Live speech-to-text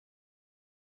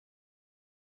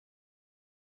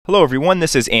Hello everyone,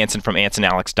 this is Anson from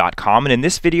AnsonAlex.com, and in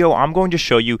this video I'm going to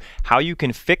show you how you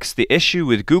can fix the issue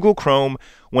with Google Chrome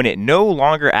when it no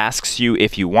longer asks you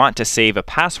if you want to save a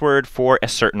password for a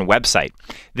certain website.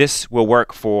 This will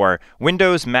work for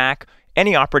Windows, Mac,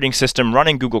 any operating system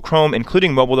running Google Chrome,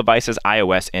 including mobile devices,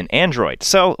 iOS, and Android.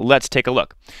 So let's take a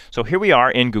look. So here we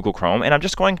are in Google Chrome, and I'm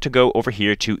just going to go over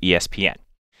here to ESPN.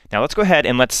 Now let's go ahead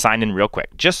and let's sign in real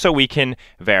quick, just so we can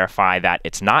verify that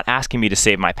it's not asking me to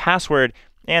save my password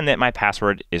and that my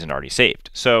password isn't already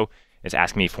saved. So it's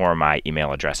asking me for my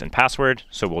email address and password,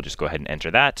 so we'll just go ahead and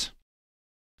enter that.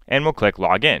 And we'll click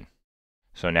Login.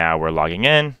 So now we're logging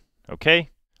in, okay,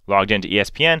 logged into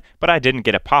ESPN, but I didn't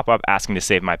get a pop-up asking to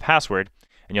save my password.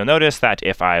 And you'll notice that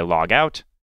if I log out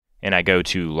and I go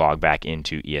to log back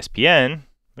into ESPN,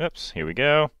 oops, here we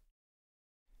go,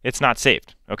 it's not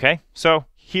saved, okay? So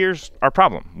here's our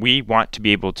problem. We want to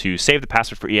be able to save the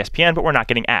password for ESPN, but we're not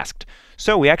getting asked.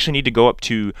 So we actually need to go up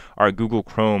to our Google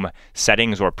Chrome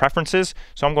settings or preferences.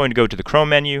 So I'm going to go to the Chrome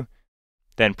menu,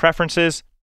 then preferences.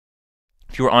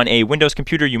 If you're on a Windows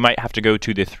computer, you might have to go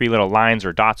to the three little lines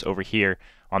or dots over here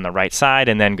on the right side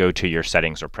and then go to your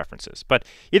settings or preferences. But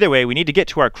either way, we need to get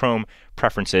to our Chrome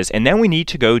preferences, and then we need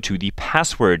to go to the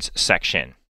passwords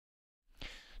section.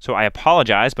 So I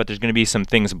apologize, but there's going to be some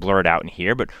things blurred out in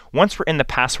here. But once we're in the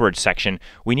password section,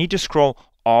 we need to scroll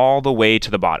all the way to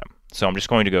the bottom. So I'm just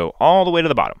going to go all the way to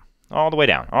the bottom, all the way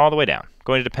down, all the way down.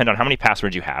 Going to depend on how many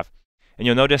passwords you have. And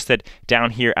you'll notice that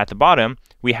down here at the bottom,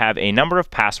 we have a number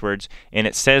of passwords, and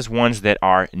it says ones that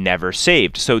are never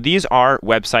saved. So these are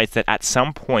websites that at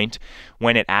some point,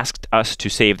 when it asked us to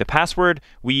save the password,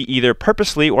 we either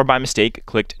purposely or by mistake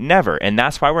clicked never. And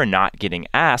that's why we're not getting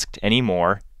asked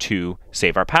anymore to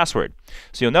save our password.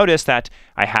 So you'll notice that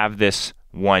I have this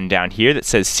one down here that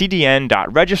says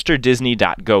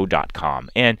cdn.registerdisney.go.com.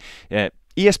 And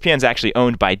ESPN is actually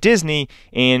owned by Disney,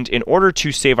 and in order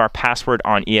to save our password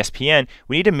on ESPN,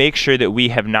 we need to make sure that we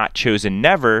have not chosen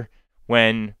never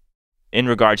when in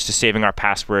regards to saving our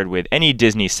password with any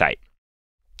Disney site.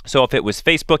 So if it was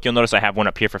Facebook, you'll notice I have one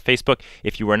up here for Facebook.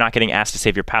 If you were not getting asked to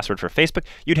save your password for Facebook,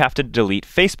 you'd have to delete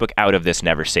Facebook out of this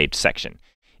never saved section.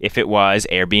 If it was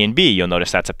Airbnb, you'll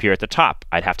notice that's up here at the top.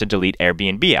 I'd have to delete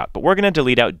Airbnb out, but we're going to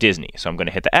delete out Disney. So I'm going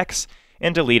to hit the X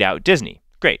and delete out Disney.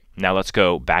 Great. Now let's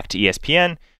go back to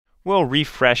ESPN. We'll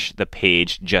refresh the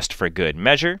page just for good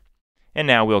measure. And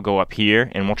now we'll go up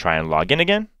here and we'll try and log in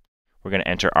again. We're going to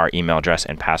enter our email address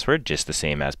and password just the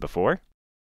same as before.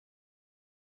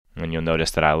 And you'll notice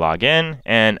that I log in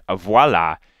and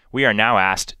voila, we are now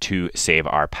asked to save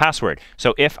our password.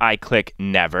 So if I click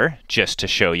never just to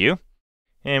show you,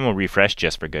 and we'll refresh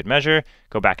just for good measure,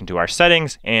 go back into our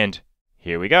settings, and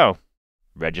here we go.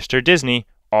 Register Disney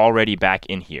already back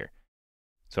in here.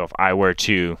 So if I were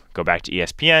to go back to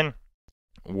ESPN,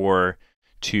 or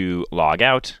to log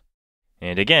out,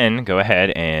 and again, go ahead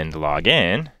and log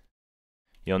in,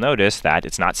 you'll notice that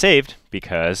it's not saved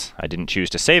because I didn't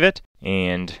choose to save it.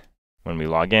 And when we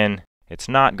log in, it's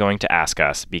not going to ask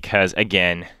us because,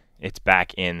 again, it's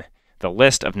back in the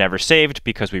list of never saved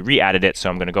because we re-added it. So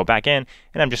I'm going to go back in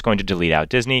and I'm just going to delete out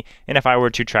Disney. And if I were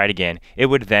to try it again, it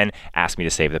would then ask me to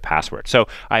save the password. So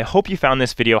I hope you found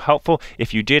this video helpful.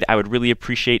 If you did, I would really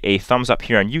appreciate a thumbs up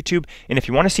here on YouTube. And if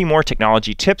you want to see more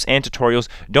technology tips and tutorials,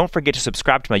 don't forget to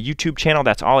subscribe to my YouTube channel.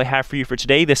 That's all I have for you for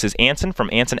today. This is Anson from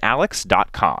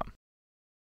AnsonAlex.com.